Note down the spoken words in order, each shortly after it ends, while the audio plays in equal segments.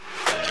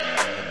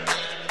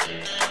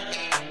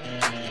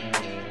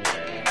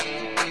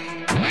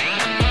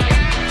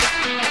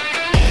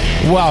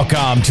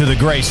Welcome to the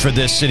Grace for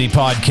This City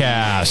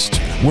podcast.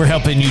 We're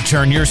helping you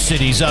turn your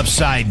cities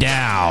upside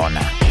down.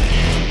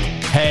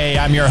 Hey,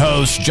 I'm your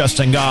host,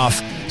 Justin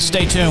Goff.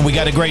 Stay tuned. We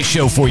got a great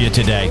show for you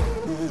today.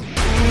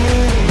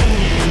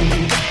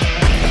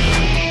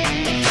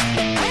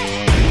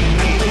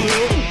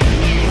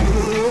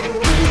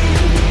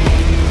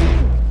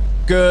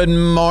 Good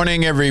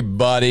morning,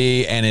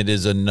 everybody. And it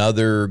is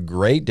another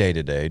great day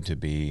today to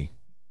be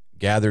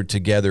gathered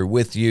together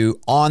with you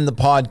on the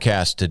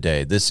podcast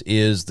today. This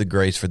is the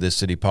Grace for This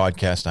City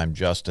podcast. I'm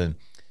Justin.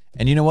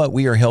 And you know what?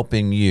 We are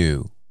helping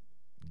you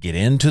get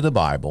into the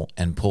Bible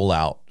and pull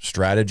out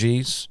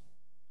strategies,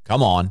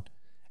 come on,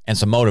 and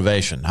some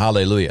motivation.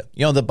 Hallelujah.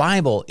 You know, the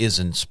Bible is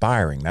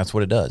inspiring. That's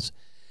what it does.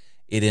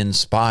 It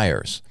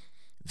inspires.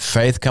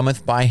 Faith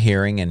cometh by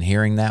hearing, and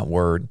hearing that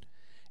word.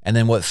 And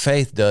then what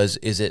faith does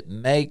is it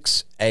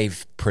makes a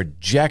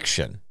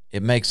projection.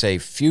 It makes a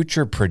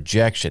future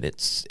projection.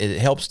 It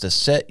helps to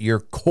set your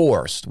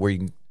course where you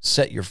can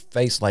set your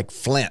face like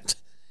flint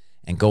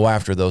and go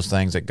after those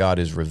things that God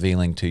is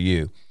revealing to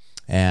you.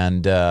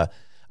 And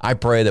I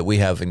pray that we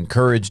have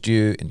encouraged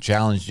you and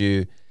challenged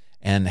you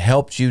and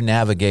helped you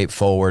navigate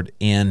forward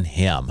in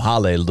Him.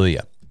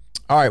 Hallelujah.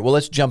 All right, well,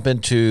 let's jump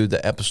into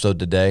the episode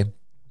today.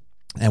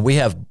 And we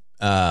have,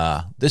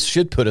 this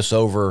should put us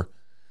over,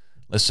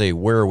 let's see,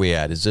 where are we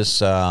at? Is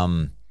this,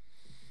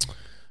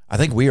 I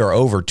think we are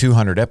over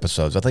 200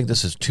 episodes. I think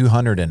this is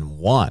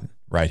 201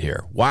 right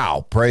here.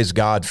 Wow. Praise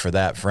God for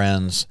that,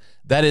 friends.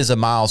 That is a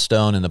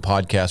milestone in the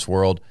podcast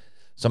world.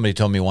 Somebody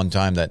told me one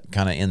time that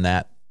kind of in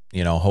that,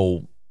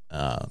 whole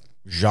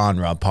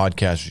genre,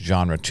 podcast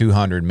genre,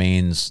 200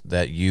 means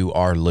that you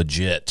are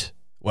legit.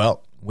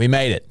 Well, we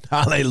made it.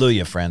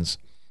 Hallelujah, friends.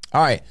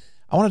 All right.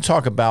 I want to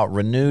talk about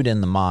renewed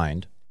in the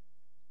mind.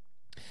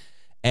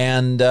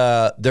 And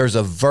there's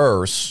a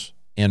verse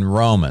in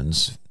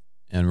Romans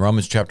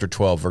chapter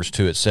 12, verse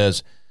 2, it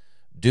says,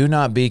 "Do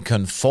not be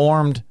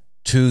conformed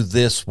to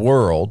this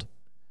world,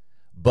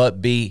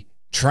 but be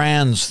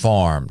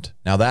transformed."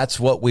 Now, that's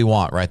what we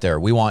want right there.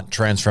 We want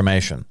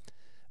transformation.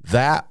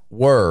 That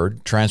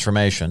word,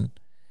 transformation,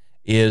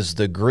 is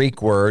the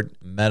Greek word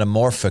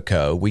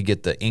metamorphico. We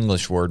get the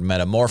English word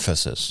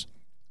metamorphosis.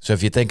 So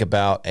if you think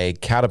about a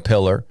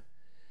caterpillar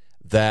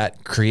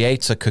that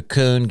creates a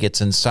cocoon, gets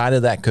inside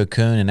of that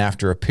cocoon, and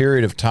after a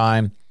period of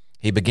time,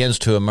 he begins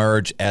to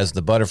emerge as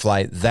the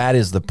butterfly. That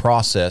is the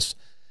process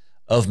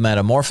of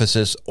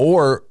metamorphosis,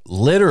 or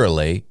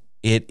literally,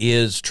 it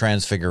is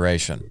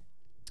transfiguration.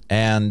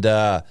 And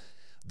the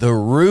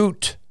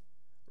root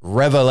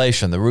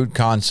revelation, the root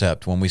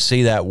concept, when we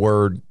see that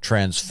word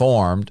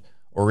transformed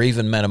or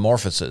even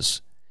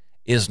metamorphosis,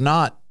 is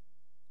not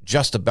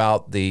just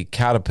about the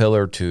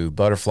caterpillar to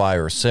butterfly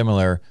or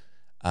similar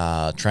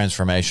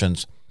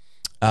transformations,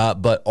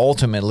 but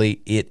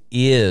ultimately it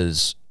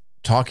is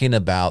talking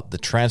about the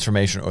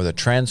transformation or the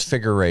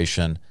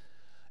transfiguration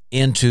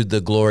into the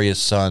glorious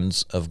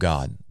sons of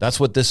God. That's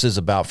what this is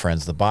about,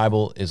 friends. The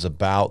Bible is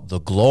about the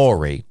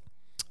glory,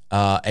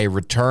 a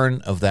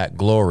return of that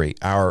glory,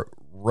 our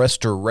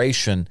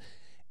restoration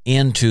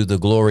into the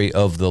glory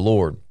of the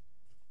Lord.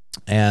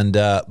 And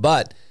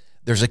but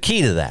there's a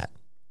key to that.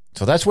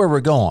 So that's where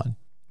we're going.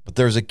 But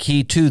there's a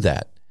key to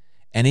that.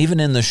 And even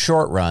in the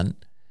short run,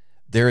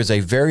 there is a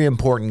very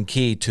important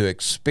key to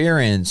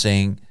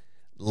experiencing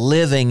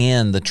living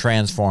in the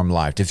transformed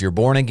life. If you're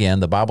born again,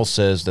 the Bible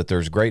says that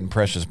there's great and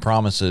precious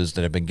promises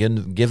that have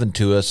been given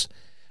to us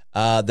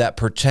that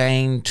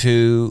pertain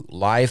to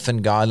life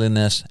and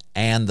godliness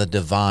and the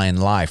divine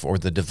life or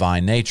the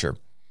divine nature.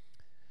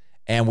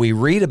 And we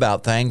read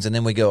about things and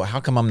then we go,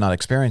 how come I'm not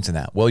experiencing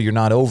that? Well, you're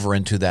not over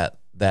into that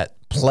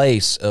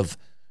place of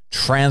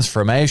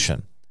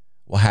transformation.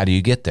 Well, how do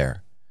you get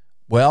there?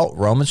 Well,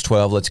 Romans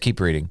 12, let's keep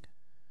reading.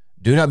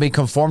 "Do not be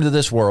conformed to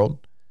this world,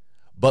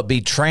 but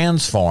be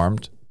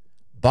transformed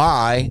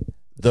by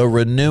the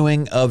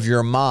renewing of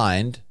your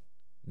mind."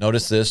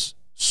 Notice this,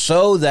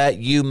 "so that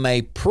you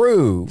may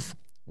prove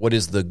what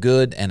is the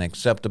good and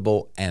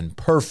acceptable and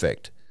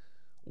perfect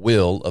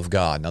will of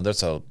God." Now,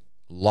 there's a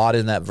lot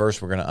in that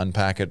verse. We're going to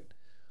unpack it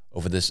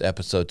over this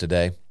episode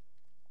today.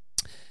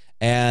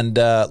 And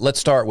let's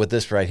start with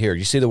this right here.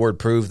 You see the word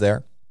prove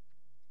there?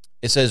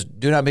 It says,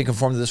 "Do not be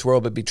conformed to this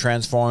world, but be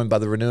transformed by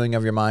the renewing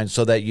of your mind,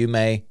 so that you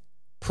may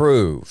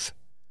prove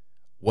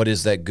what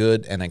is that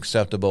good and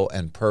acceptable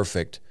and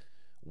perfect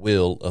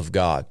will of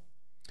God."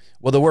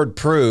 Well, the word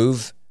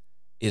prove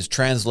is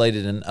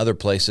translated in other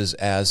places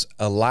as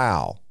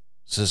allow.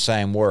 It's the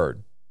same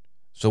word.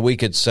 So we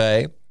could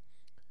say,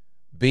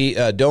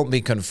 don't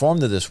be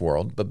conformed to this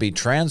world, but be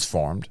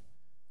transformed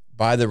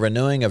by the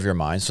renewing of your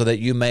mind, so that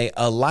you may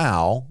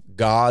allow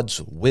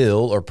God's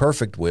will or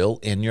perfect will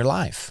in your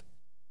life.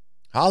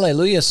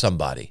 Hallelujah,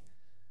 somebody.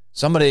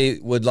 Somebody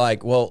would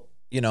like, well,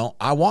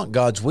 I want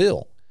God's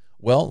will.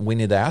 Well, we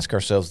need to ask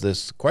ourselves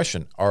this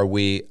question. Are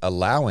we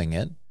allowing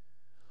it?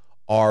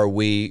 Are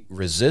we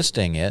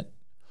resisting it?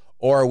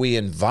 Or are we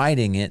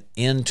inviting it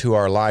into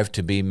our life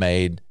to be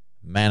made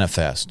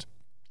manifest?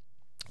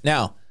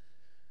 Now,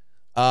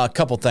 a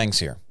couple things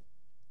here,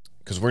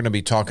 because we're going to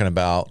be talking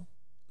about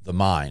the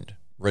mind,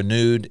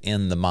 renewed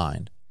in the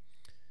mind.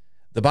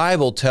 The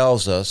Bible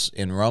tells us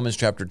in Romans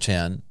chapter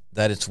 10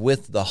 that it's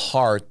with the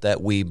heart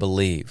that we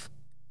believe.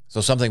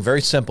 So something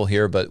very simple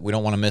here, but we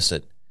don't want to miss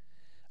it,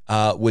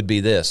 would be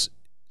this.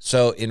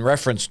 So in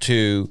reference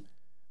to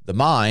the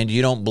mind,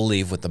 you don't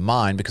believe with the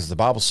mind because the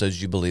Bible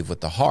says you believe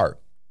with the heart.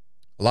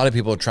 A lot of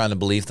people are trying to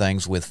believe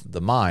things with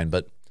the mind,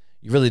 but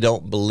you really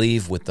don't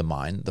believe with the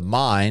mind. The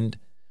mind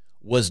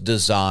was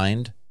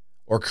designed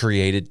or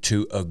created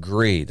to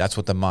agree. That's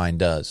what the mind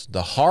does.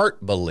 The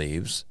heart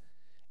believes,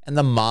 and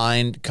the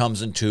mind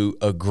comes into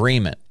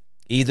agreement,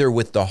 either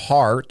with the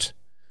heart,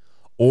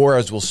 or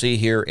as we'll see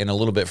here in a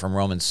little bit from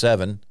Romans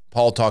 7,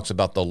 Paul talks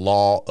about the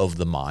law of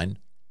the mind.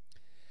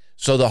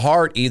 So the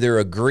heart either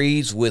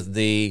agrees with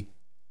the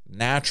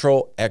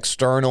natural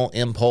external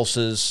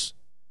impulses,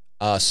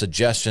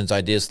 suggestions,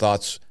 ideas,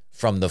 thoughts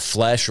from the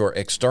flesh or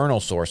external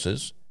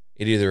sources.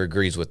 It either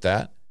agrees with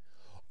that,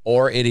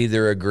 or it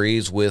either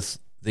agrees with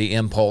the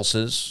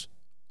impulses,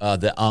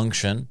 the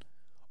unction,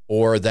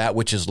 or that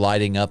which is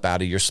lighting up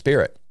out of your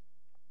spirit.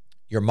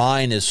 Your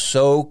mind is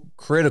so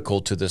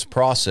critical to this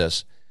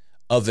process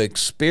of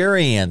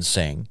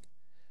experiencing,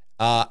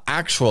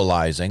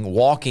 actualizing,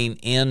 walking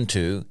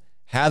into,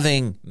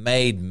 having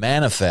made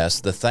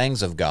manifest the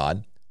things of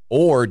God,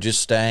 or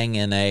just staying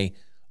in a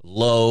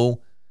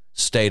low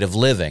state of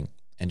living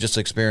and just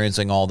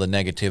experiencing all the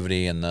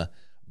negativity and the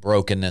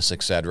brokenness,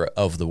 etc.,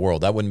 of the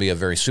world. That wouldn't be a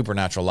very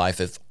supernatural life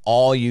if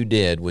all you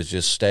did was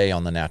just stay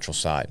on the natural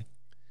side.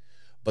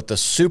 But the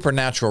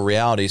supernatural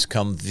realities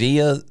come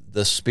via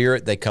the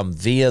Spirit, they come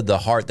via the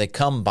heart, they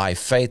come by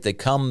faith, they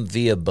come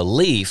via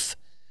belief,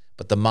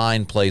 but the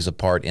mind plays a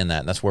part in that,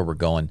 and that's where we're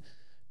going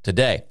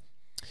today.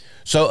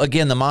 So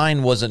again, the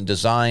mind wasn't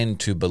designed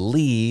to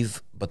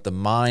believe, but the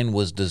mind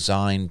was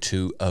designed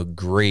to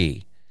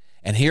agree.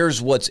 And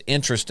here's what's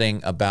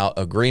interesting about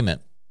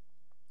agreement.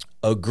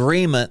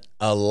 Agreement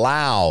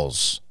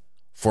allows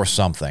for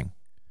something.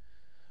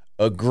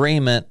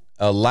 Agreement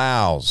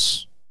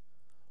allows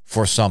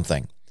for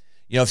something.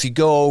 You know, if you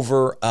go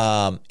over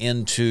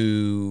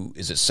into,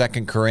 is it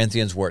 2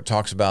 Corinthians, where it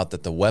talks about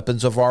that the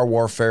weapons of our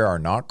warfare are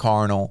not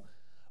carnal,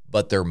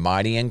 but they're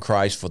mighty in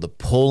Christ for the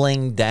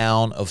pulling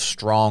down of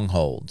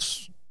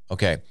strongholds.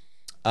 Okay.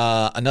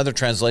 Another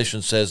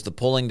translation says the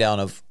pulling down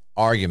of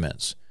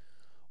arguments.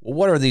 Well,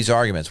 what are these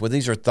arguments? Well,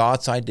 these are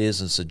thoughts,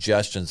 ideas, and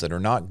suggestions that are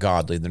not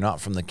godly. They're not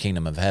from the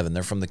kingdom of heaven.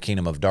 They're from the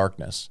kingdom of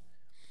darkness.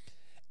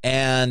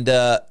 And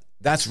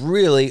that's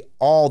really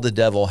all the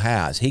devil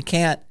has. He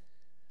can't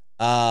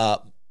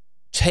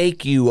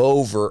take you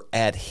over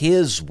at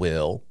his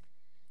will.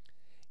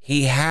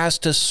 He has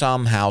to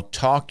somehow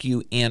talk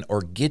you in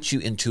or get you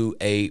into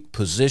a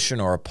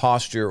position or a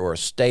posture or a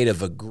state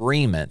of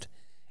agreement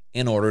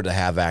in order to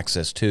have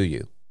access to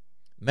you.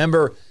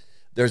 Remember,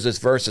 there's this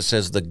verse that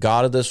says, the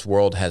God of this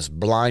world has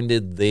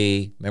blinded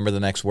the, remember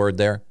the next word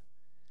there?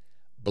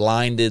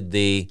 Blinded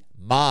the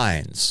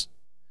minds.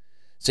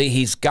 See,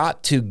 he's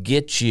got to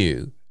get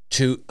you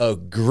to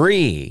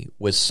agree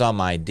with some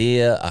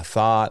idea, a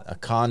thought, a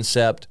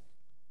concept.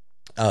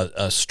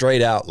 A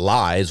straight out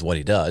lie is what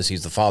he does.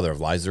 He's the father of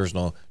lies. There's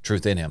no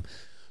truth in him.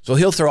 So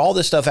he'll throw all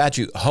this stuff at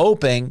you,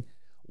 hoping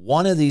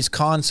one of these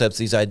concepts,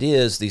 these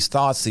ideas, these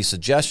thoughts, these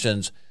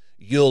suggestions,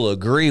 you'll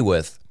agree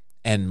with.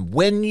 And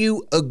when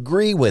you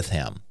agree with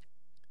him,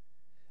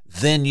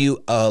 then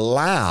you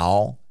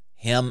allow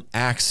him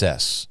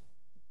access.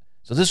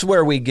 So this is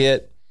where we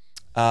get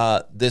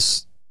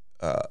this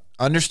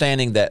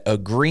understanding that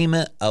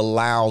agreement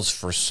allows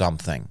for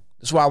something.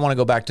 This is why I want to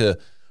go back to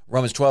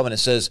Romans 12, and it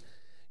says,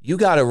 you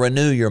got to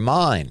renew your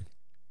mind.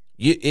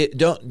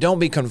 Don't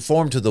be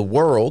conformed to the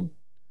world,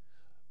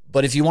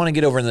 but if you want to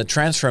get over in the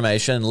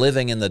transformation,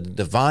 living in the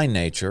divine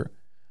nature,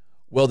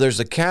 well, there's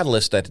a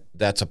catalyst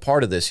that's a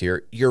part of this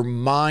here. Your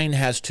mind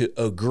has to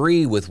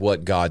agree with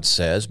what God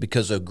says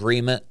because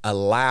agreement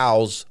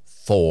allows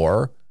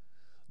for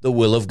the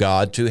will of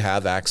God to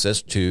have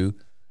access to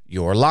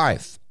your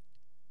life.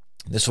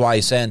 This is why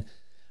he's saying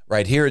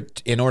right here,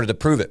 in order to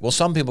prove it. Well,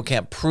 some people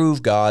can't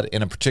prove God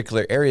in a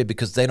particular area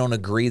because they don't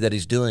agree that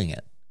he's doing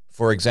it.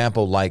 For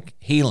example, like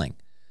healing.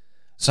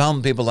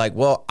 Some people are like,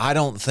 well, I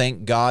don't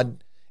think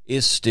God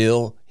is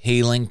still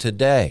healing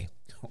today.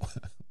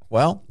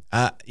 Well,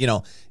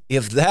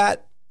 if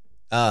that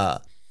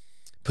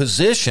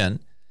position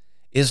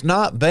is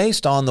not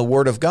based on the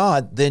Word of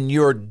God, then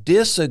your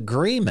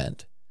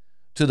disagreement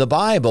to the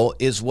Bible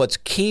is what's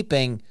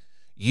keeping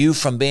you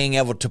from being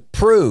able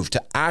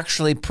to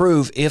actually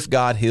prove if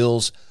God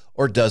heals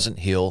or doesn't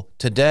heal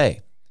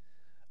today.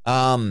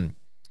 A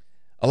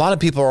lot of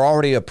people are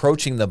already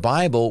approaching the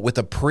Bible with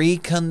a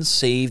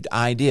preconceived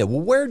idea.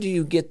 Well, where do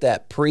you get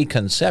that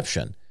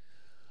preconception?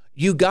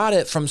 You got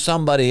it from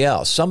somebody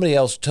else. Somebody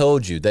else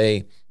told you.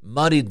 They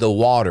muddied the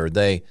water.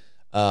 They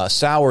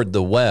soured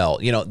the well.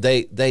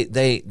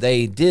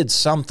 They did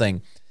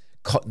something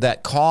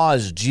that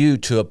caused you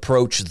to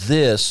approach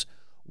this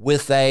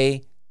with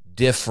a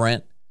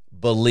different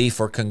belief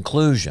or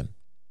conclusion.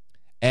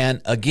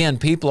 And again,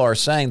 people are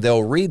saying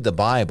they'll read the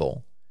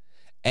Bible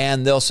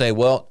And they'll say,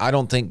 well, I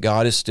don't think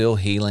God is still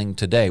healing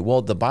today.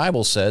 Well, the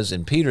Bible says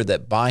in Peter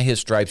that by his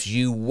stripes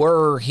you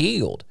were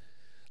healed.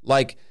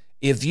 Like,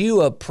 if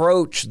you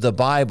approach the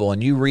Bible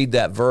and you read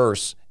that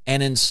verse,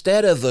 and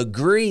instead of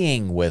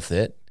agreeing with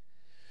it,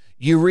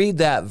 you read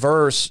that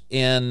verse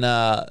in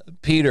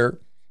Peter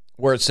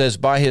where it says,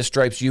 by his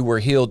stripes you were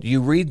healed.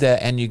 You read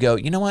that and you go,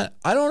 you know what?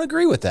 I don't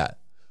agree with that.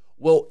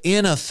 Well,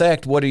 in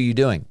effect, what are you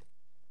doing?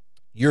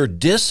 Your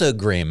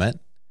disagreement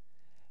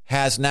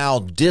has now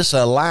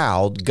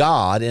disallowed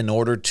God in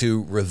order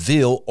to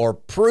reveal or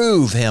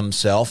prove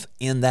himself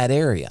in that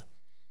area.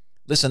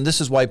 Listen,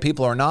 this is why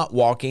people are not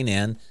walking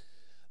in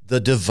the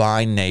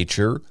divine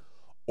nature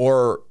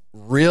or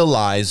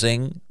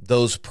realizing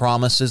those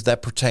promises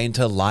that pertain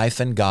to life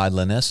and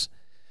godliness.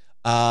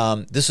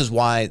 This is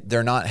why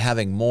they're not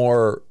having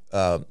more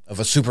of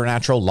a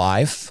supernatural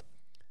life,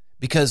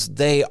 because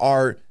they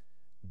are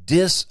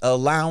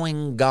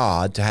disallowing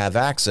God to have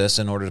access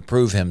in order to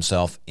prove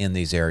himself in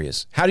these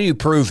areas. How do you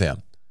prove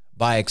him?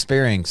 By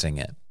experiencing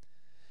it.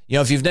 You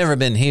know, if you've never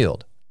been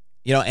healed,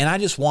 you know, and I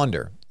just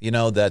wonder, you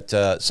know, that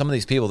some of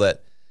these people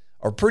that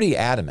are pretty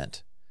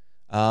adamant,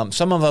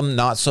 some of them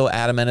not so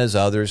adamant as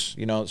others,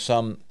 you know,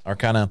 some are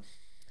kind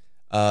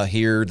of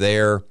here,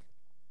 there.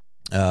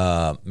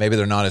 Maybe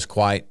they're not as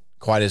quite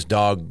as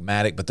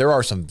dogmatic, but there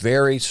are some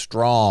very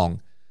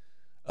strong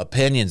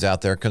opinions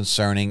out there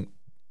concerning,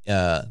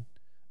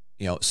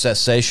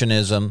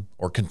 cessationism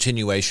or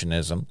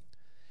continuationism.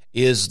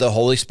 Is the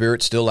Holy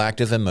Spirit still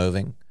active and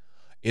moving?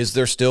 Is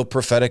there still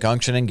prophetic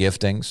unction and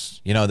giftings?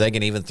 You know, they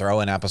can even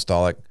throw in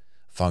apostolic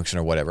function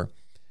or whatever.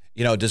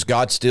 You know, does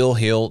God still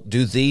heal?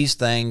 Do these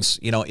things,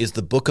 you know, is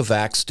the book of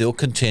Acts still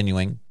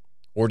continuing,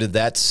 or did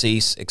that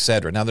cease,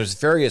 etc.? Now, there's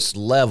various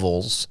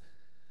levels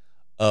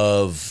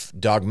of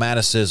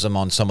dogmaticism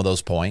on some of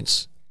those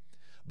points,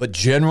 but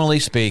generally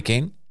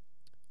speaking,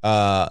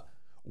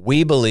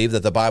 we believe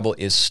that the Bible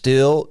is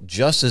still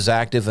just as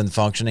active and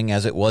functioning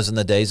as it was in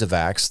the days of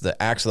Acts.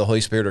 The acts of the Holy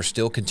Spirit are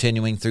still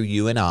continuing through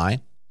you and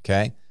I,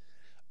 okay?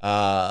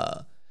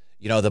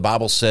 The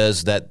Bible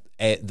says that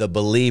the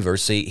believer,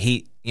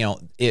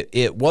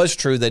 it was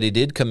true that he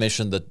did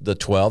commission the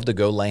 12 to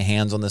go lay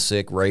hands on the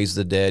sick, raise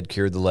the dead,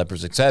 cure the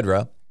lepers,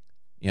 etc.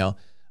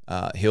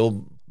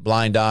 Heal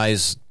blind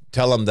eyes,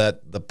 tell them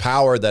that the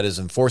power that is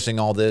enforcing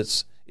all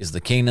this is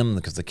the kingdom,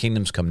 because the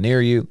kingdom's come near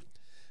you,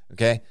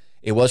 okay?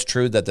 It was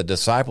true that the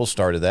disciples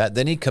started that.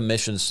 Then he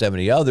commissioned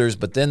 70 others,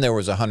 but then there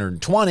was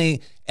 120.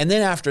 And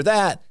then after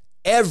that,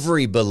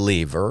 every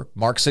believer,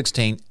 Mark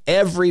 16,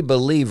 every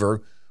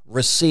believer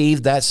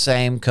received that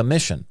same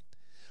commission.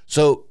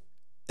 So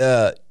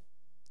it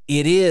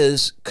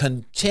is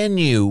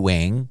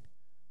continuing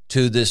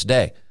to this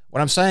day.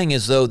 What I'm saying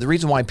is, though, the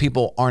reason why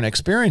people aren't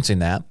experiencing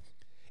that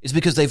is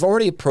because they've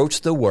already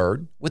approached the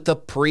word with a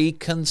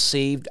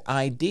preconceived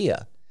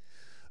idea.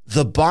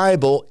 The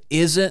Bible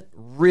isn't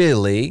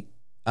really,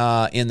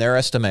 in their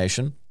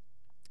estimation,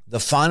 the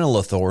final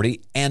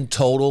authority and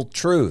total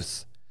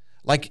truth.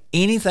 Like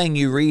anything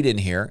you read in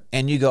here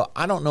and you go,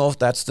 I don't know if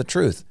that's the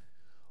truth.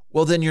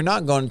 Well, then you're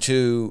not going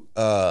to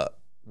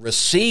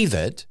receive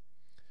it.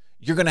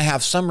 You're going to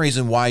have some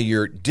reason why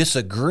you're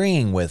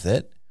disagreeing with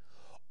it,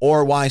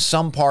 or why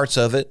some parts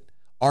of it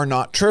are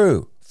not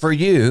true for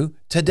you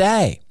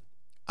today.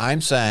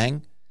 I'm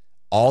saying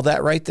all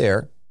that right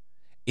there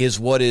is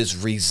what is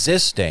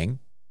resisting.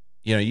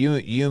 You know,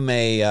 you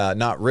may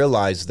not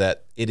realize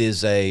that it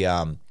is a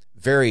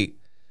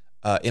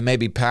it may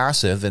be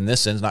passive in this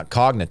sense, not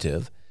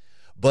cognitive,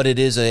 but it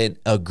is an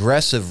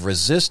aggressive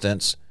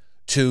resistance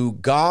to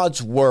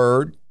God's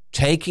word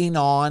taking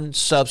on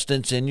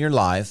substance in your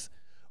life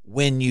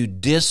when you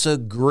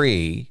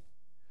disagree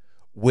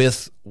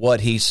with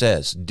what he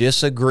says.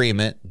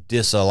 Disagreement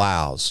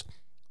disallows.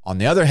 On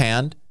the other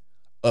hand,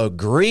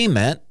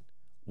 agreement,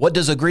 what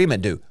does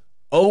agreement do?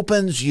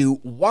 Opens you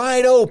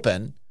wide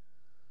open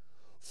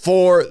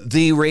for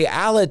the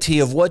reality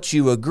of what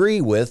you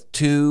agree with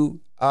to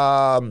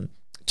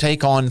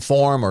take on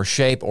form or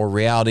shape or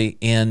reality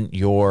in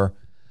your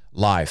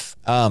life.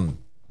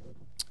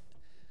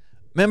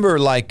 Remember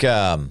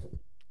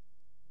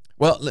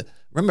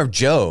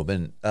Job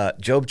in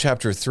Job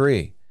chapter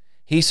 3.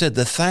 He said,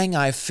 the thing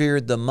I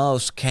feared the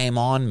most came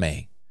on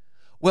me.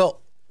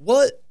 Well,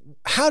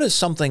 how does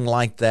something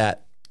like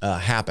that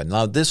happen?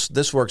 Now,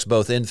 this works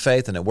both in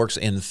faith and it works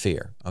in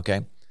fear,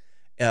 okay?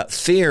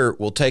 Fear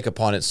will take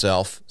upon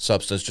itself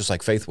substance just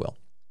like faith will.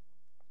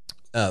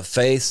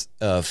 Faith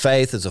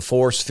is a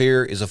force,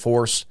 fear is a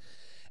force.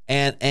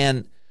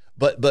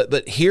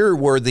 But here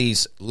were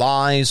these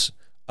lies,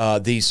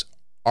 these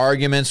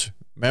arguments.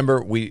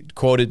 Remember, we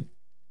quoted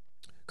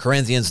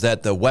Corinthians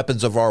that the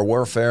weapons of our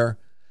warfare,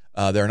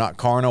 they're not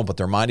carnal, but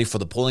they're mighty for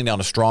the pulling down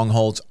of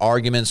strongholds,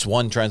 arguments.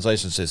 One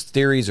translation says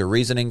theories or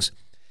reasonings.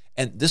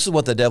 And this is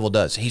what the devil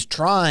does. He's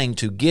trying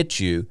to get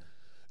you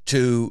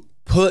to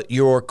put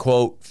your,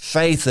 quote,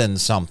 faith in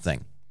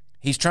something.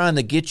 He's trying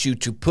to get you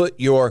to put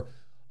your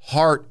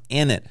heart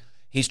in it.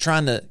 He's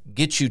trying to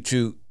get you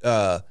to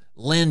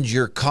lend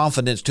your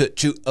confidence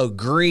to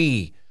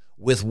agree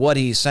with what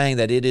he's saying,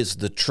 that it is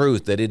the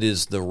truth, that it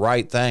is the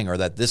right thing, or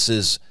that this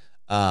is,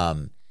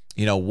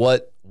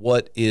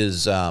 what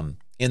is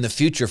in the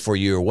future for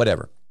you, or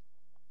whatever.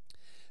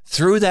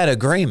 Through that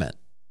agreement,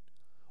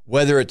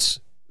 whether it's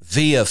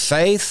via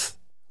faith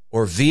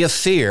or via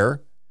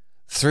fear,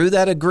 through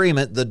that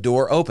agreement, the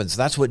door opens.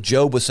 That's what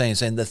Job was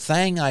saying the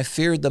thing I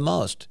feared the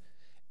most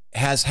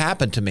has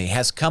happened to me,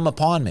 has come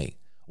upon me.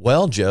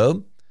 Well,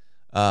 Job,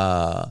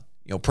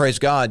 praise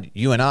God,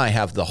 you and I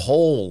have the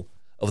whole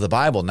of the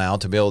Bible now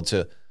to be able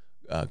to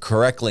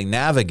correctly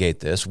navigate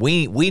this.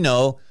 We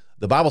know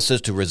the Bible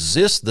says to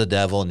resist the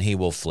devil and he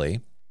will flee.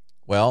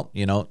 Well,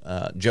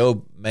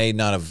 Job may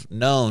not have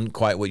known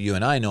quite what you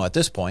and I know at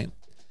this point,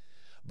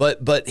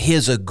 but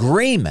his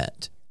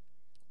agreement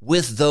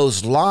with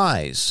those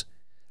lies,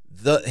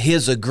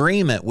 his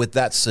agreement with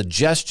that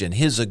suggestion,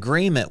 his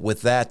agreement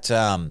with that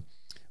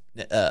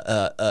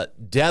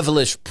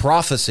devilish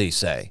prophecy,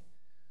 say,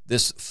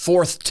 this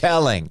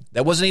forthtelling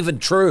that wasn't even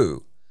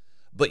true,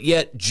 but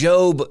yet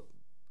Job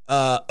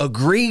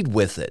agreed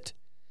with it,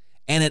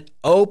 and it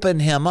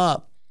opened him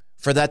up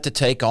for that to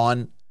take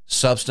on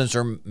substance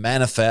or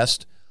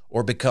manifest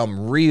or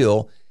become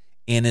real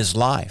in his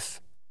life.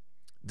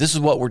 This is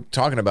what we're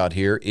talking about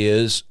here,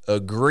 is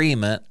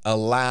agreement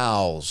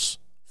allows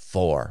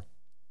for.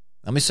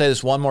 Let me say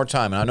this one more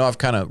time, and I know I've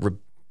kind of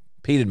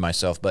repeated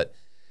myself, but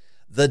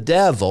the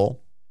devil,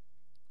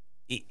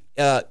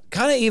 kind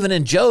of even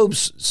in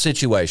Job's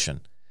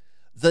situation,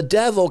 the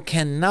devil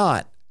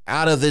cannot,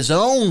 out of his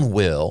own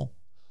will,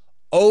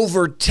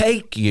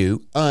 overtake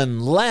you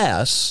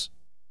unless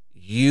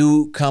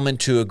you come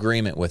into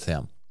agreement with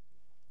him.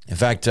 In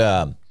fact,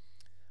 I'm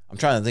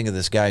trying to think of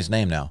this guy's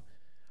name now.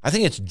 I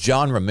think it's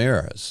John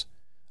Ramirez.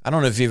 I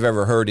don't know if you've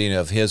ever heard any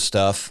of his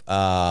stuff.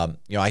 I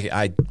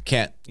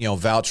can't,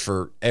 vouch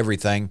for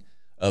everything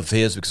of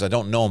his because I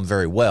don't know him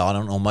very well. I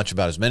don't know much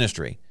about his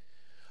ministry,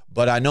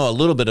 but I know a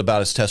little bit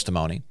about his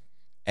testimony.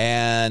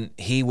 And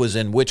he was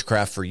in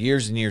witchcraft for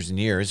years and years and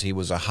years. He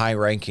was a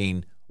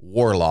high-ranking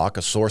warlock,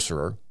 a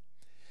sorcerer.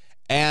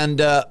 And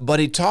but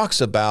he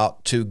talks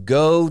about to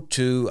go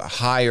to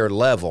higher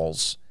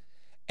levels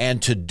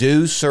and to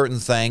do certain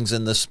things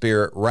in the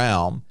spirit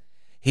realm.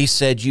 He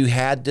said you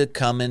had to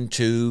come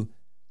into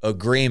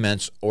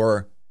agreements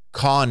or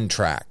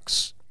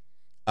contracts.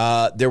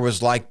 There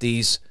was like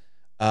these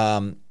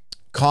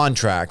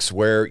contracts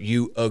where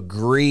you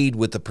agreed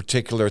with a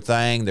particular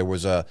thing. There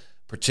was a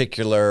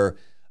particular,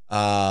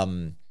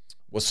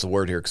 what's the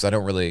word here? Because I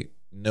don't really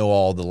know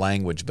all the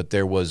language, but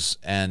there was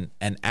an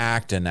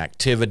act, an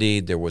activity.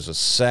 There was a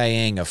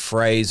saying, a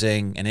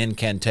phrasing, an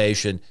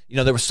incantation.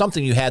 There was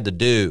something you had to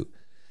do.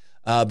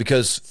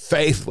 Because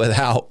faith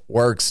without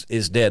works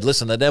is dead.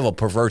 Listen, the devil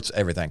perverts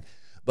everything.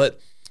 But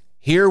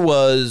here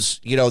was,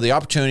 the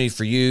opportunity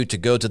for you to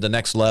go to the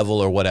next level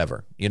or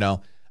whatever,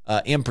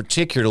 in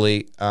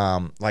particularly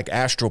like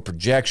astral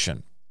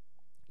projection.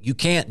 You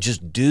can't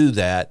just do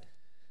that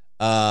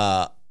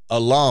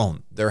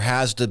alone. There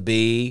has to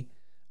be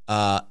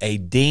a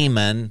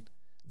demon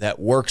that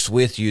works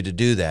with you to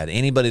do that.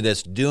 Anybody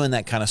that's doing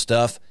that kind of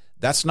stuff,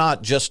 that's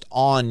not just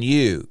on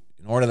you.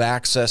 In order to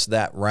access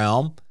that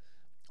realm,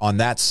 on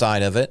that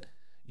side of it,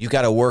 you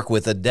got to work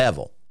with the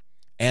devil.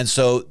 And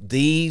so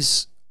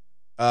these,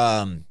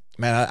 I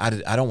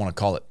don't want to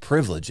call it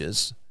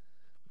privileges.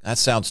 That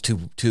sounds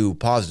too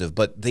positive.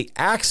 But the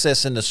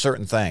access into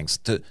certain things,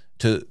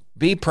 to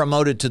be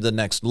promoted to the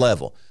next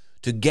level,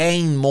 to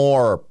gain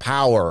more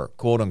power,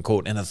 quote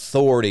unquote, and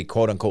authority,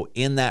 quote unquote,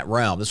 in that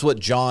realm. This is what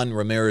John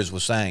Ramirez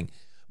was saying.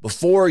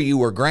 Before you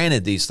were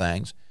granted these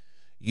things,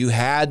 you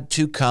had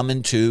to come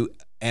into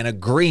an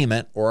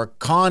agreement or a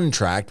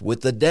contract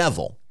with the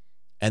devil.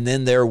 And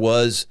then there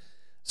was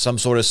some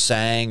sort of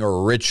saying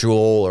or ritual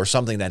or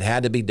something that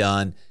had to be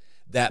done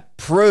that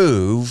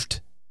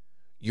proved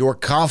your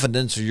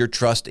confidence or your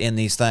trust in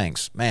these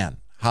things. Man,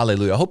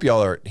 hallelujah. I hope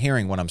y'all are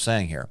hearing what I'm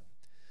saying here.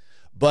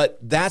 But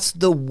that's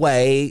the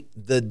way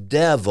the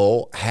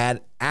devil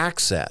had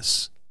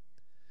access.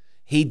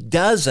 He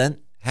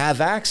doesn't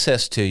have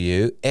access to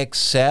you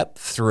except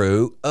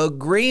through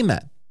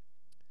agreement.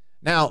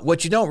 Now,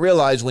 what you don't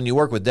realize when you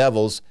work with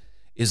devils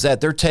is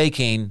that they're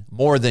taking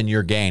more than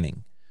you're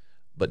gaining.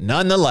 But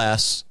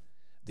nonetheless,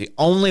 the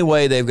only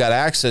way they've got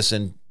access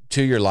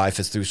into your life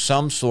is through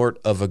some sort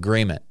of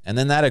agreement. And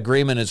then that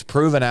agreement is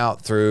proven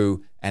out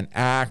through an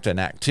act, an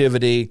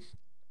activity,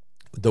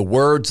 the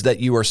words that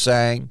you are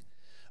saying.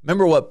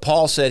 Remember what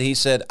Paul said? He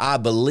said, I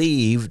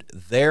believed,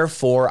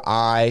 therefore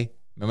I,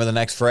 remember the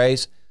next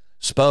phrase?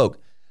 Spoke.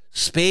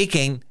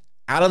 Speaking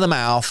out of the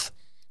mouth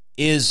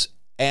is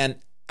an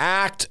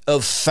act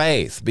of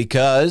faith,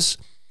 because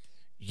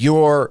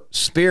your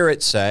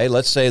spirit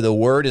let's say the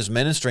word is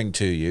ministering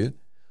to you.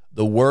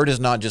 The word is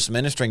not just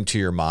ministering to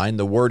your mind.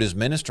 The word is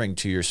ministering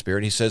to your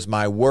spirit. He says,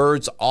 my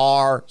words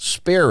are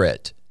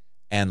spirit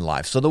and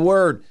life. So the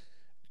word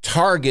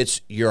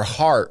targets your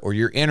heart or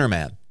your inner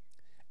man.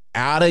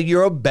 Out of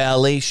your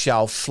belly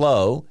shall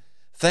flow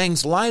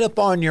things light up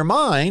on your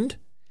mind.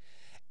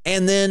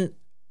 And then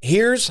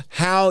here's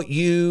how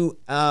you,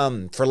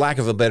 for lack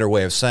of a better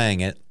way of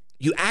saying it,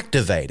 You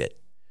activate it.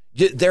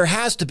 There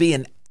has to be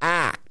an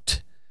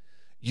act.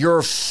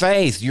 Your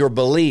faith, your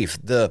belief,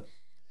 the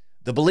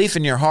belief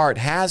in your heart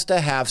has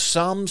to have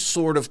some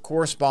sort of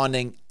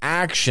corresponding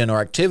action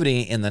or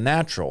activity in the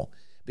natural,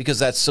 because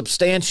that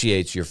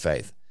substantiates your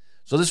faith.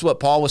 So this is what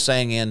Paul was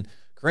saying in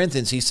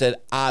Corinthians. He said,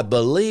 I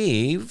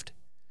believed,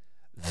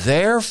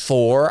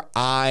 therefore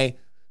I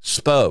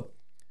spoke.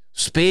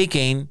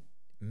 Speaking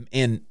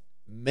in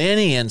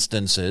many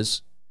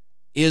instances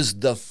is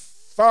the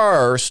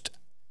first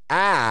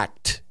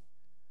act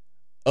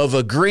of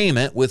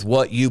agreement with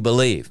what you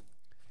believe.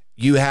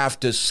 You have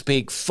to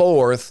speak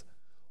forth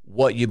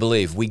what you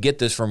believe. We get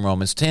this from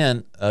Romans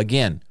 10.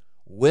 Again,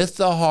 with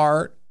the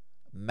heart,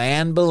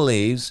 man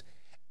believes,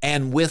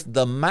 and with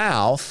the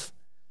mouth,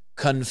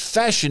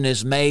 confession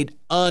is made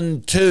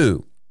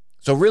unto.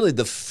 So really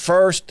the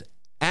first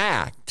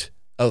act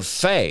of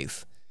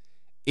faith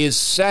is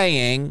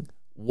saying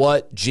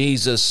what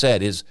Jesus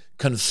said, is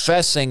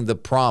confessing the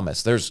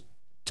promise. There's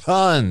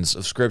tons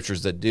of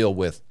scriptures that deal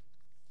with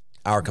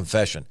our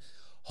confession.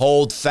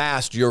 Hold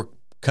fast your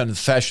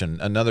confession.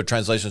 Another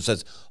translation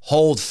says,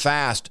 hold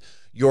fast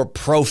your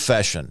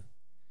profession.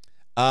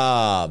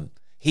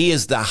 He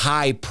is the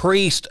high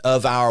priest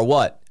of our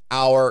what?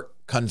 Our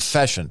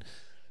confession.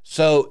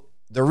 So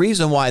the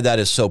reason why that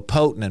is so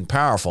potent and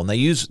powerful, and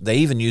they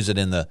even use it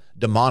in the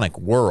demonic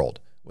world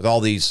with all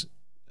these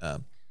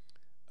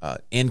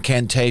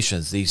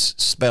incantations, these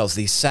spells,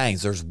 these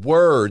sayings. There's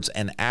words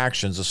and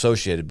actions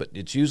associated, but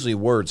it's usually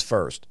words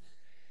first.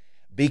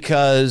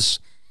 Because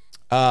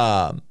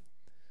out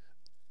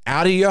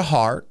of your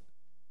heart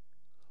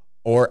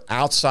or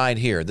outside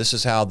here, this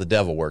is how the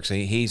devil works.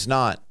 He's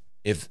not,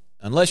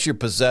 unless you're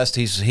possessed,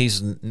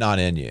 he's not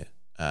in you.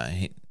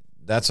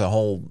 That's a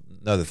whole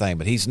other thing,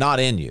 but he's not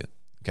in you,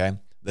 okay?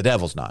 The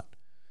devil's not,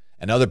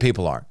 and other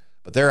people aren't,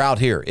 but they're out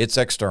here. It's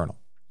external,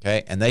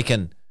 okay? And they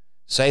can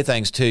say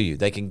things to you.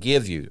 They can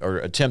give you or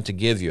attempt to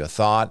give you a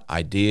thought,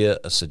 idea,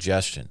 a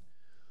suggestion.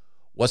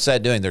 What's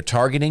that doing? They're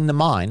targeting the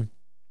mind,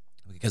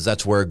 because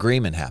that's where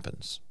agreement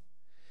happens.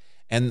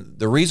 And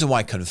the reason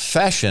why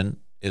confession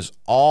is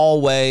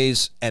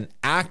always an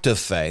act of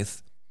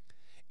faith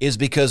is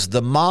because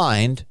the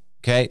mind,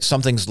 okay,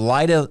 something's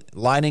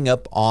lining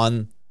up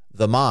on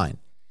the mind.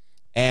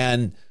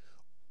 And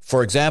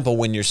for example,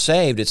 when you're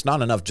saved, it's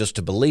not enough just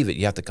to believe it.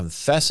 You have to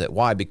confess it.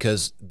 Why?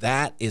 Because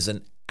that is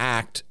an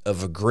act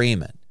of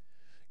agreement.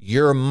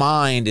 Your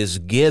mind is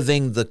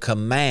giving the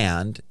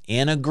command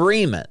in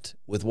agreement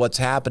with what's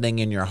happening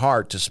in your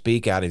heart to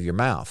speak out of your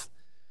mouth.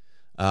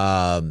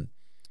 And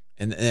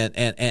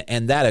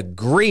that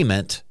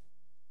agreement,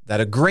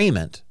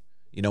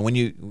 you know, when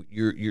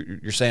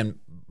you're saying,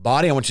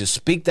 body, I want you to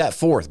speak that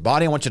forth.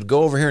 Body, I want you to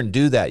go over here and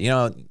do that. You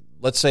know,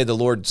 let's say the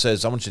Lord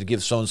says, I want you to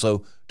give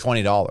so-and-so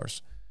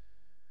 $20.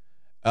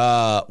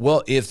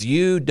 Well, if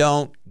you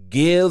don't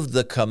give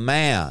the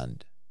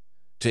command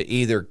to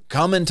either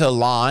come into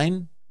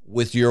line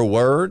with your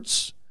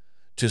words,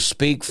 to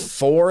speak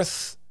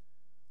forth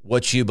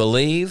what you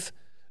believe,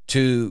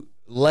 to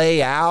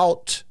lay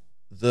out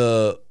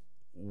the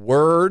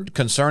word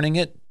concerning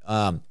it.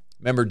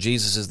 Remember,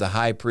 Jesus is the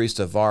high priest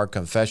of our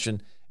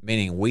confession,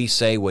 meaning we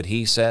say what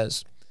he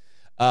says.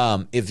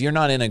 If you're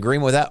not in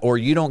agreement with that, or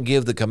you don't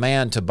give the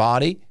command to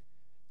body,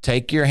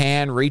 take your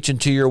hand, reach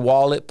into your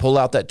wallet, pull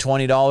out that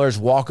 $20,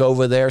 walk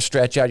over there,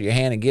 stretch out your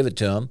hand and give it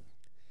to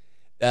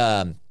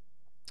him,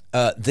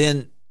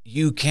 then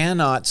you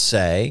cannot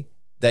say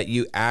that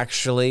you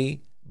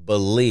actually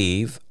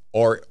believe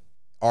or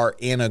are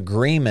in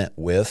agreement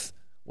with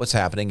what's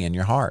happening in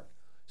your heart.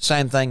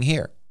 Same thing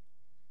here.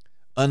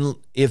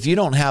 If you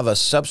don't have a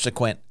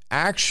subsequent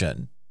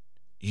action,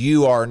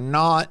 you are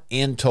not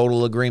in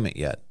total agreement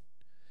yet.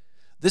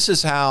 This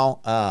is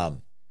how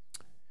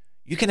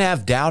you can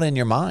have doubt in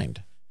your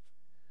mind.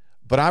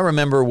 But I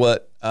remember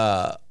what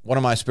one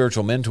of my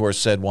spiritual mentors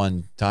said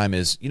one time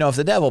is, you know, if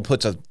the devil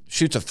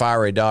shoots a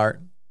fiery dart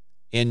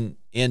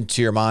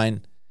into your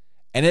mind,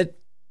 and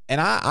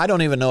I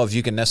don't even know if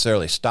you can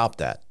necessarily stop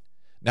that.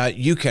 Now,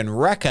 you can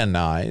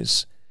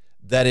recognize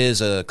that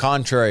is a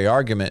contrary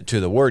argument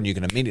to the word, and you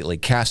can immediately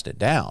cast it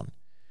down.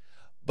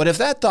 But if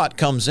that thought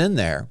comes in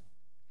there,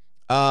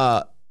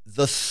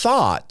 the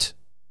thought,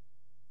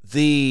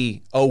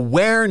 the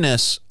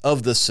awareness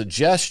of the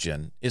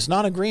suggestion is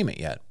not agreement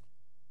yet.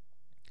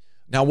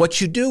 Now,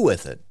 what you do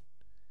with it,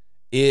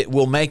 it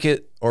will make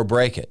it or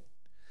break it.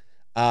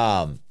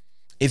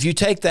 If you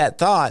take that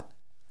thought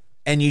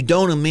and you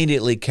don't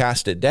immediately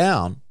cast it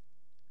down,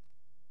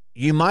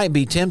 you might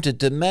be tempted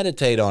to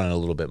meditate on it a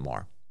little bit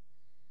more.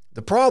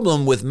 The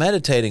problem with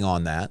meditating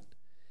on that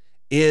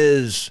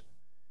is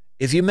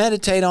if you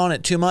meditate on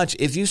it too much,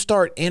 if you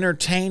start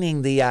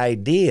entertaining the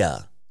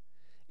idea,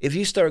 if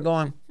you start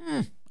going,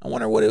 I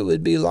wonder what it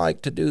would be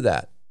like to do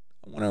that.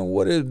 I wonder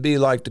what it would be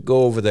like to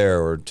go over there,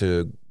 or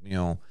to,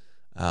 I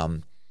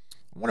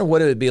wonder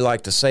what it would be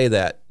like to say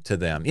that to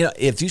them. You know,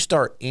 if you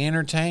start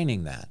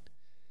entertaining that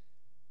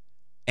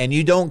and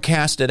you don't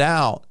cast it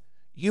out,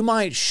 you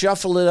might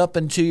shuffle it up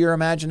into your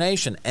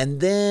imagination, and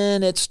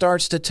then it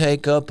starts to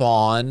take up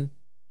on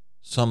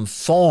some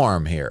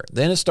form here.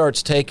 Then it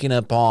starts taking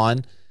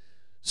upon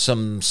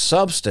some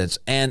substance.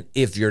 And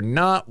if you're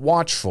not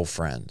watchful,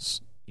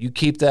 friends, you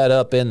keep that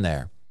up in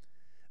there,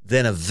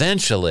 then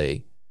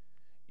eventually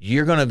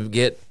you're going to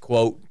get,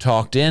 quote,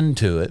 talked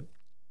into it.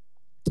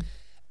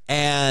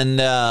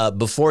 And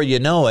before you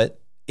know it,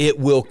 it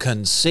will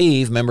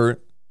conceive. Remember,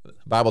 the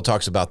Bible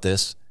talks about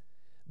this.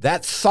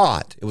 That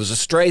thought, it was a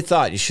stray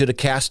thought. You should have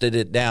casted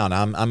it down.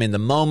 I mean, the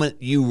moment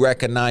you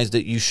recognized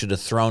it, you should have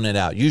thrown it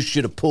out. You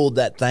should have pulled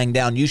that thing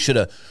down. You should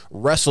have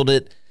wrestled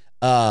it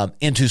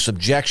into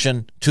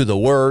subjection to the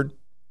word.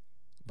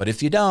 But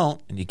if you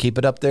don't, and you keep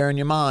it up there in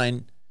your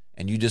mind,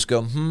 and you just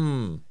go,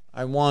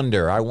 I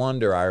wonder.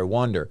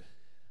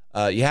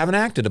 You haven't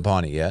acted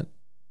upon it yet.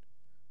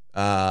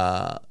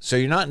 So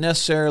you're not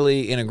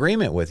necessarily in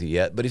agreement with it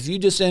yet. But if you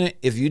just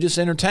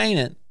entertain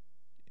it,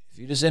 if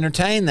you just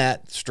entertain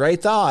that stray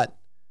thought,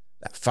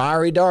 that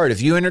fiery dart,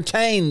 if you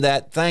entertain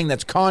that thing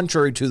that's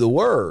contrary to the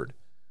word,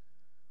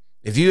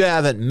 if you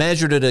haven't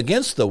measured it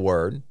against the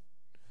word,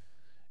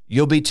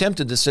 you'll be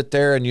tempted to sit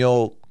there and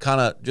you'll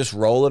kind of just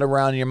roll it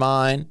around in your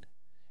mind,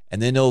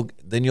 and then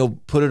you'll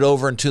put it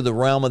over into the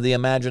realm of the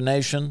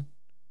imagination.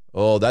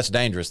 Oh, that's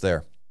dangerous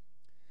there.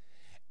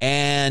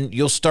 And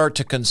you'll start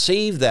to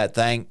conceive that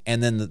thing,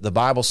 and then the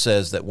Bible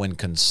says that when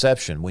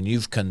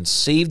you've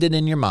conceived it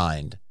in your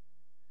mind,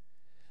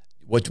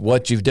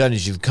 what you've done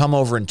is you've come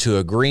over into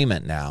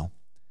agreement now.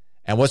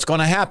 And what's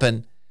going to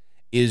happen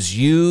is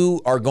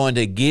you are going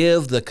to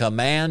give the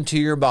command to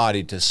your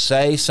body to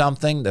say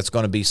something that's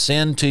going to be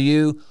sin to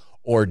you,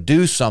 or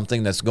do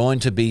something that's going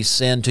to be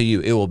sin to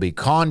you. It will be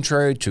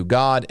contrary to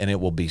God, and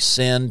it will be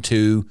sin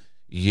to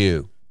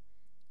you.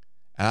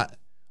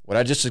 What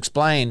I just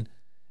explained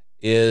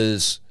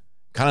is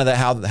kind of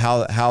how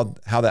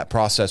that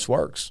process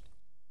works.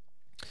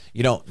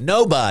 You know,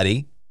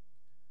 nobody.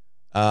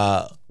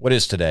 What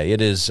is today?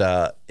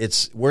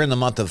 We're in the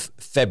month of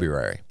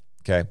February,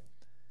 okay?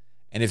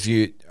 And if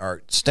you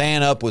are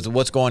staying up with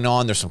what's going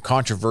on, there's some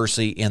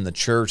controversy in the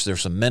church.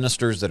 There's some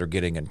ministers that are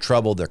getting in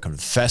trouble. They're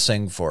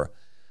confessing for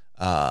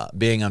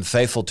being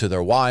unfaithful to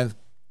their wife.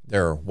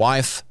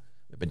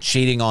 They've been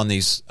cheating on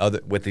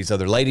with these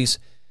other ladies.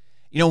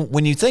 You know,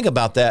 when you think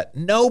about that,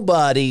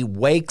 nobody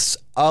wakes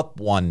up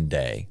one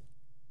day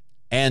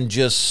and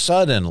just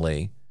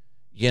suddenly,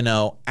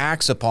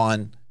 acts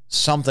upon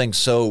something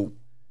so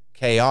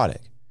chaotic.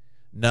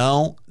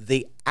 No,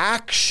 the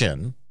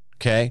action,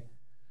 okay,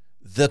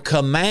 the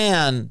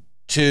command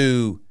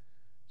to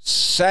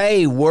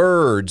say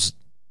words,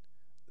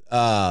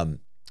 that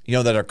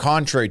are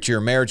contrary to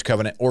your marriage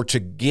covenant, or to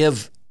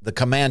give the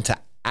command to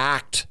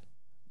act,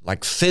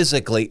 like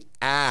physically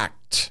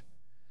act,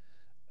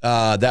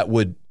 that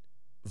would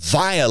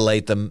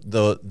violate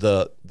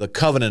the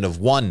covenant of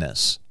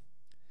oneness,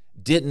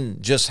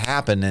 didn't just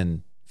happen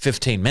in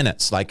 15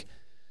 minutes, like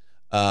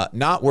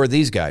not where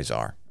these guys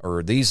are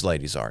or these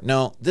ladies are.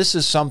 No, this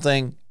is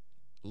something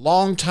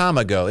long time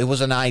ago. It was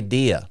an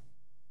idea.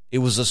 It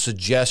was a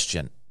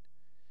suggestion.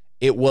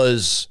 It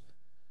was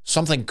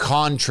something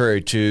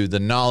contrary to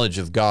the knowledge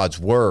of God's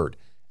word.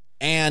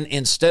 And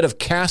instead of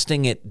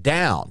casting it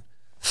down,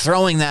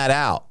 throwing that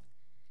out,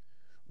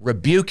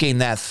 rebuking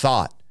that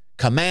thought,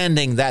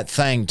 commanding that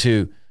thing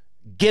to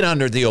get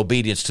under the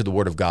obedience to the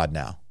word of God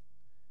now,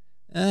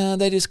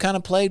 they just kind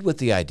of played with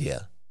the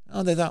idea.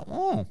 Oh, they thought,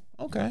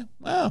 okay,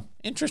 wow,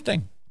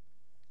 interesting.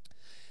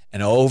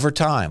 And over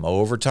time,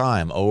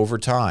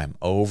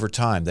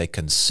 they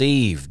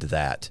conceived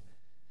that.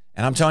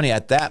 And I'm telling you,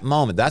 at that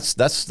moment,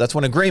 that's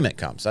when agreement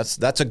comes.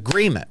 That's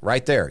agreement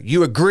right there.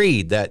 You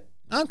agreed that,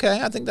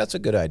 okay, I think that's a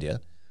good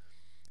idea.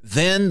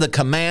 Then the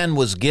command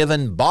was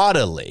given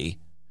bodily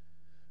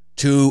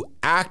to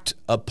act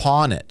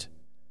upon it.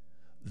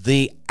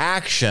 The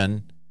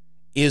action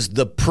is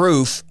the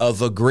proof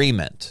of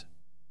agreement.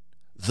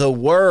 The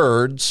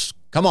words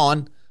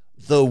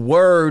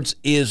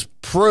is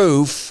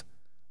proof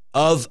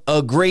of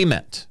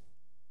agreement.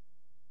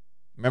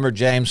 Remember,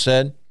 James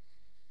said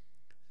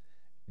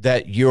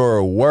that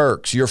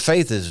your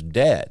faith is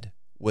dead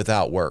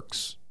without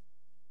works.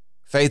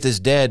 Faith is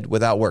dead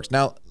without works.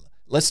 Now,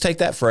 let's take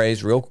that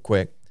phrase real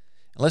quick,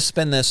 and let's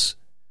spin this.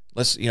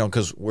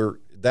 Because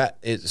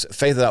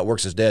faith without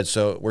works is dead.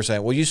 So we're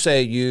saying, well, you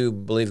say you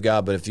believe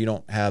God, but if you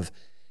don't have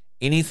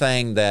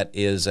anything that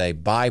is a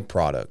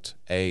byproduct,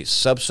 a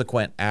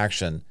subsequent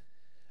action,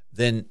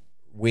 then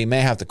we may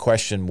have to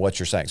question what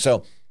you're saying.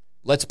 So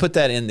let's put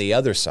that in the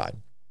other side.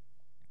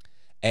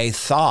 A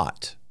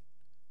thought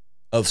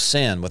of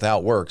sin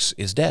without works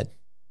is dead.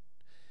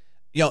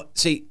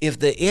 See, if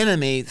the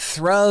enemy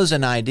throws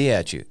an idea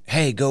at you,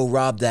 hey, go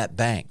rob that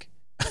bank,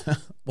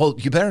 well,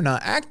 you better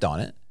not act on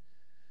it.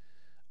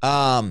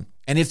 And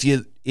if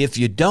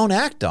you don't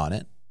act on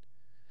it,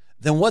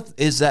 then what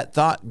is that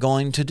thought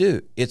going to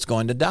do? It's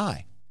going to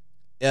die.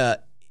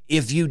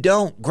 If you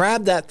don't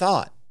grab that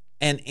thought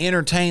and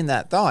entertain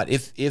that thought,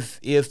 if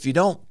you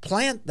don't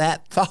plant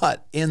that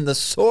thought in the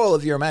soil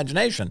of your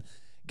imagination,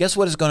 guess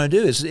what it's going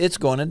to do? It's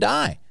going to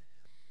die.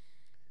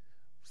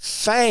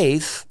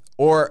 Faith,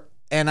 or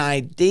an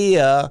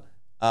idea,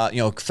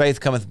 faith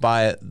cometh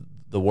by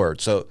the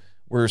word. So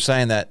we're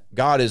saying that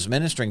God is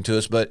ministering to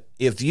us, but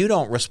if you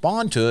don't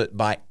respond to it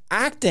by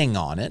acting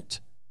on it,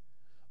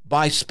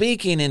 by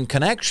speaking in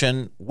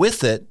connection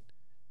with it,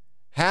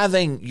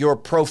 having your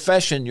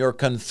profession, your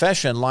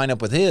confession line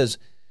up with his,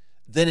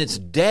 then it's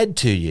dead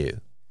to you.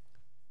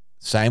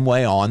 Same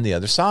way on the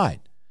other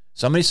side.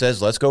 Somebody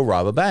says, let's go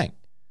rob a bank.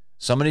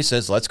 Somebody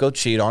says, let's go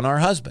cheat on our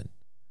husband.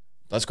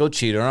 Let's go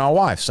cheat on our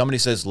wife. Somebody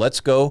says, let's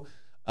go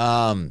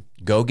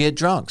get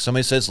drunk.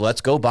 Somebody says,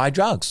 let's go buy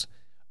drugs.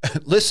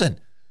 Listen,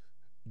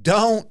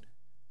 don't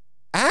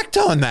act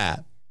on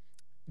that.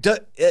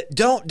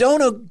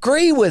 Don't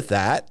agree with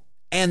that.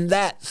 And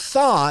that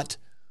thought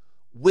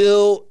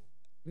will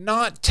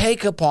not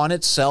take upon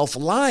itself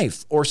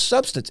life or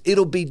substance.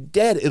 It'll be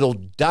dead. It'll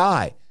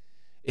die.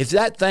 If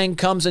that thing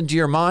comes into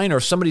your mind or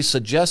somebody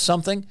suggests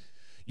something,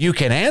 you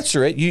can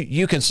answer it.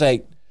 You can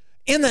say,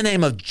 in the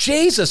name of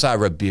Jesus, I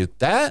rebuke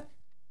that.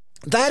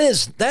 That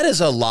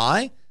is a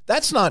lie.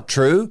 That's not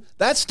true.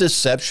 That's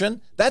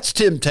deception. That's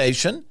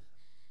temptation.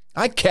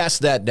 I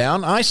cast that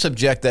down. I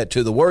subject that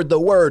to the word. The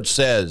word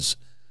says,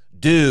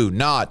 do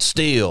not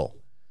steal.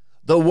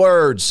 The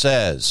word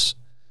says,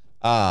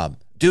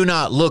 do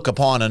not look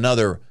upon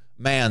another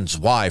man's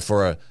wife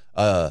or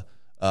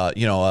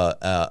another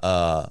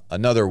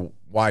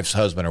wife's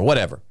husband or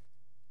whatever.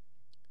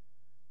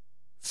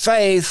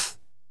 Faith,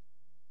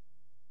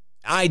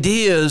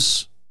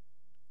 ideas,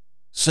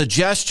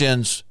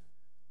 suggestions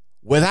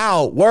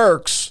without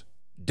works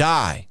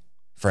die,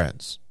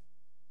 friends.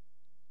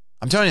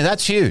 I'm telling you,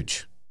 that's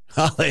huge.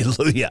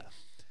 Hallelujah.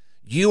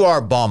 You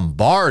are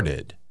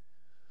bombarded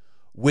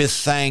with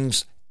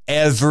things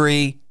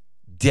every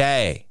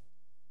day.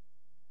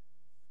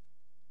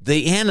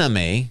 The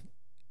enemy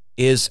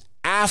is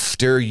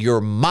after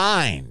your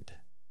mind.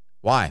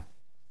 Why?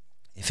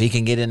 If he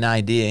can get an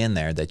idea in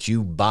there that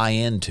you buy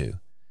into,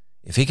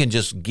 if he can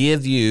just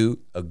give you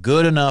a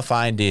good enough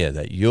idea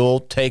that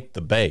you'll take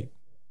the bait,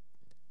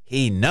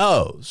 he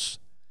knows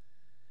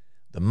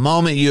the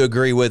moment you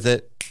agree with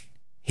it,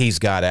 he's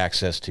got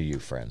access to you,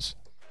 friends.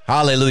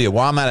 Hallelujah.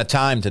 Well, I'm out of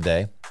time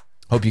today.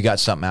 Hope you got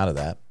something out of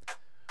that.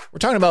 We're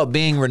talking about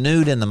being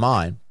renewed in the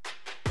mind.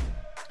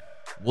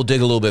 We'll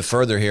dig a little bit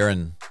further here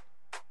in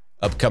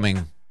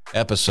upcoming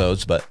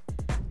episodes, but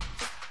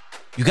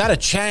you got to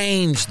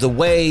change the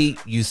way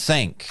you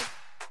think.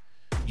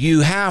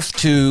 You have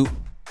to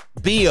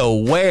be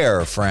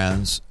aware,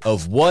 friends,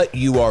 of what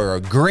you are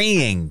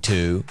agreeing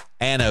to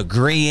and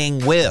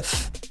agreeing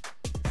with.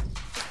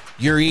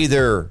 You're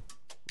either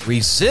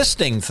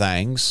resisting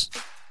things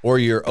or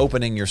you're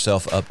opening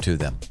yourself up to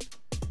them.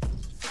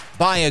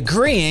 By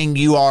agreeing,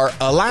 you are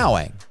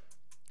allowing.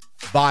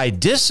 By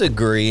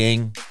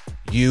disagreeing,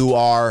 you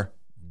are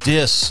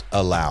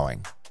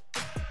disallowing.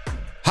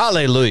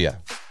 Hallelujah.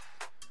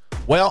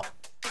 Well,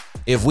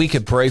 if we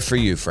could pray for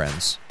you,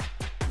 friends,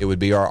 it would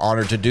be our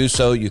honor to do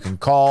so. You can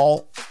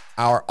call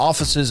our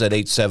offices at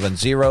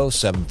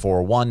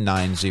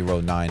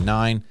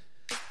 870-741-9099.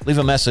 Leave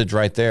a message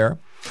right there,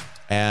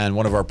 and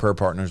one of our prayer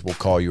partners will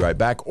call you right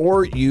back.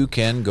 Or you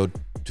can go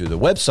to the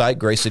website,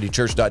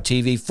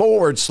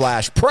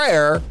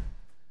 gracecitychurch.tv/prayer,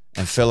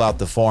 and fill out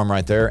the form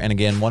right there. And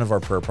again, one of our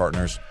prayer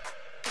partners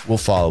will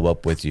follow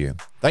up with you.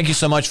 Thank you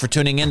so much for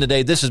tuning in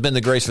today. This has been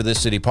the Grace for This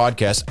City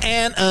podcast.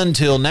 And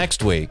until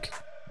next week,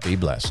 be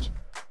blessed.